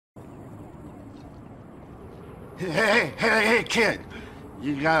Hey, kid.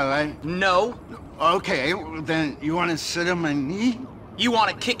 You got a light? No. Okay, well, then you want to sit on my knee? You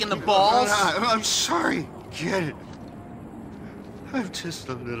want a kick in the balls? I'm sorry, kid. I'm just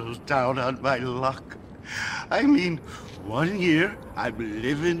a little down on my luck. I mean, 1 year I'm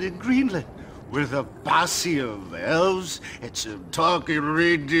living in Greenland with a posse of elves and some talking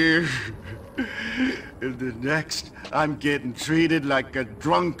reindeer. And the next, I'm getting treated like a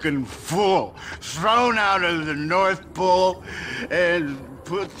drunken fool, thrown out of the North Pole and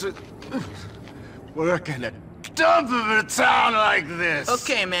put to work in a dump of a town like this.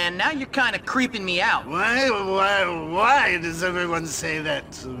 Okay, man, now you're kind of creeping me out. Why does everyone say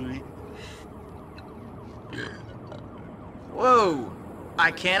that to me? Whoa,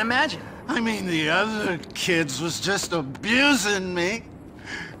 I can't imagine. I mean, the other kids was just abusing me,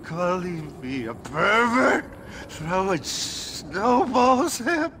 calling me a pervert, throwing snowballs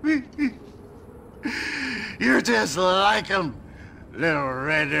at me. You're just like them, little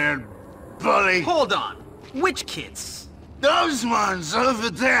red-haired bully. Hold on, which kids? Those ones over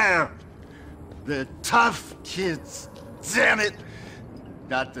there. The tough kids, damn it.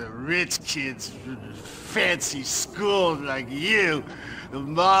 Not the rich kids from fancy schools like you. The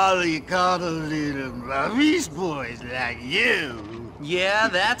molly-coddly, the mommy's boys like you. Yeah,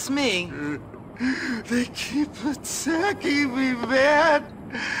 that's me. They keep attacking me, man.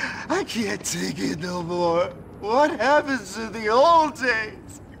 I can't take it no more. What happens to the old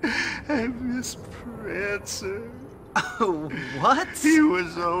days? I miss Prancer. Oh, what? He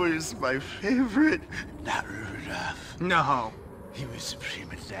was always my favorite. Not Rudolph. No. He was a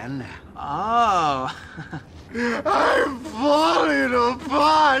prima donna. Oh. I'm falling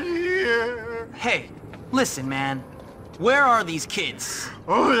apart here. Hey, listen, man. Where are these kids?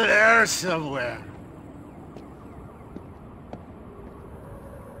 Over there somewhere.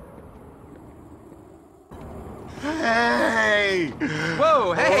 Hey!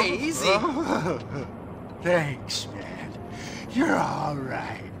 Whoa, hey, easy. Thanks, man. You're all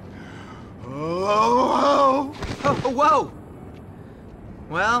right. Oh, Oh, whoa!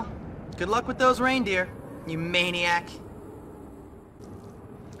 Well, good luck with those reindeer, you maniac.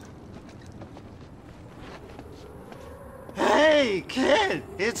 Hey, kid,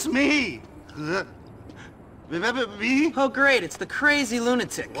 it's me. Remember me? Oh, great, it's the crazy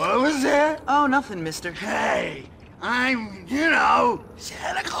lunatic. What was that? Oh, nothing, mister. Hey, I'm,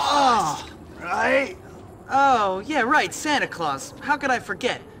 Santa Claus, right? Oh, yeah, right, Santa Claus. How could I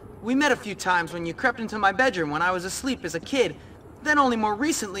forget? We met a few times when you crept into my bedroom when I was asleep as a kid, then only more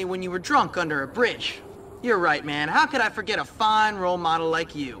recently when you were drunk under a bridge. You're right, man. How could I forget a fine role model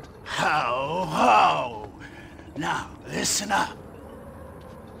like you? Ho, ho. Now, listen up.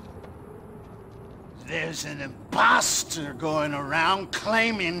 There's an imposter going around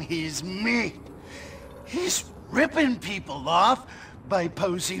claiming he's me. He's ripping people off by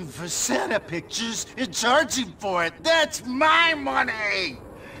posing for Santa pictures and charging for it. That's my money!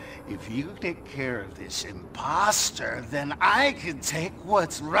 If you take care of this imposter, then I can take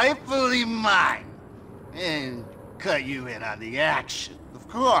what's rightfully mine and cut you in on the action, of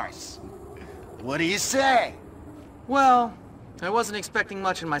course. What do you say? Well, I wasn't expecting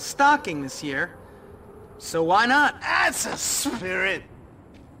much in my stocking this year, so why not? That's a spirit.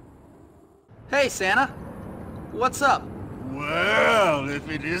 Hey, Santa. What's up? Well, if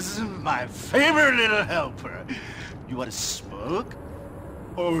it isn't my favorite little helper. You want to smoke?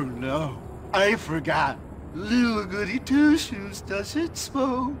 Oh no, I forgot. Little goody two-shoes doesn't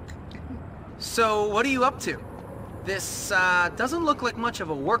smoke. So, what are you up to? This, doesn't look like much of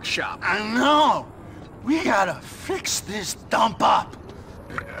a workshop. I know. We gotta fix this dump up.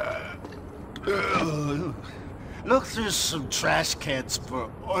 Look through some trash cans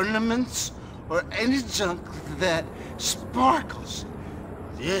for ornaments or any junk that sparkles.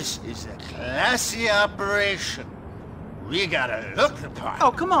 This is a classy operation. We gotta look the part.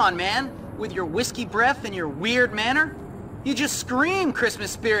 Oh, come on, man. With your whiskey breath and your weird manner? You just scream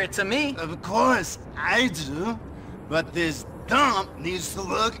Christmas spirit to me. Of course, I do. But this dump needs to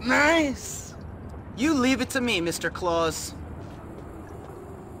look nice. You leave it to me, Mr. Claus.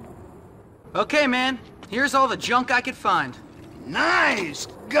 Okay, man. Here's all the junk I could find. Nice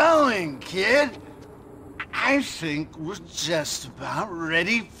going, kid. I think we're just about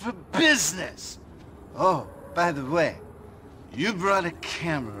ready for business. Oh, by the way, you brought a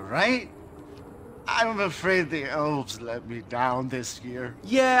camera, right? I'm afraid the elves let me down this year.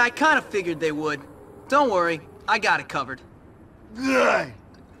 Yeah, I kind of figured they would. Don't worry, I got it covered. Good.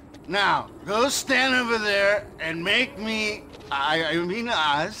 Now, go stand over there and make me, I mean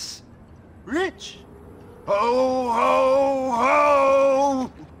us, rich. Ho, ho,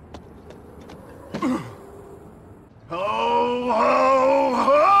 ho!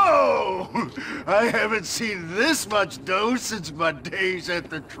 haven't seen this much dough since my days at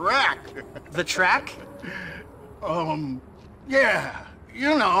the track. The track? Yeah,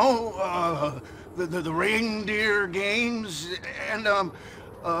 you know, the reindeer games, and,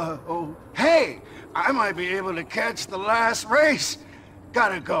 oh, hey, I might be able to catch the last race.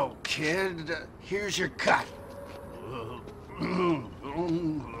 Gotta go, kid. Here's your cut.